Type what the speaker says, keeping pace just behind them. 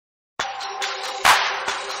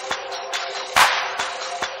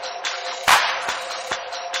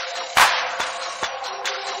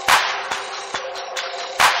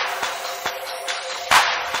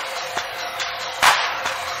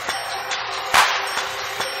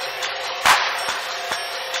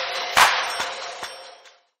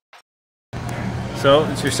So,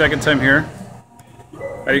 it's your second time here.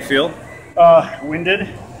 How do you feel? Winded.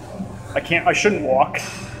 I shouldn't walk.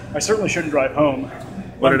 I certainly shouldn't drive home.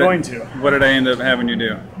 But I'm going to. What did I end up having you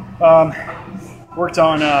do? Worked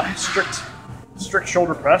on strict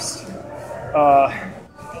shoulder press.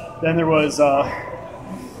 Then there was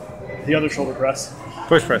the other shoulder press.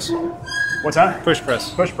 Push press. What's that? Push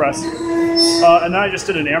press. Push press. And then I just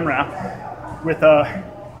did an AMRAP with,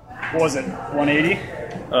 what was it, 180?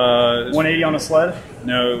 180 on a sled?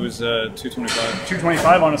 No, it was 225.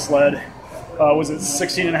 225 on a sled. Was it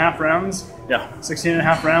 16 and a half rounds? Yeah. 16 and a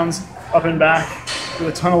half rounds, up and back, with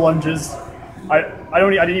a ton of lunges. I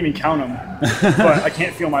didn't even count them, but I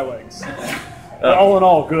can't feel my legs. But all in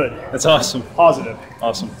all, good. That's awesome. Positive.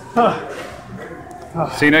 Awesome.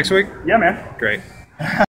 See you next week? Yeah, man. Great.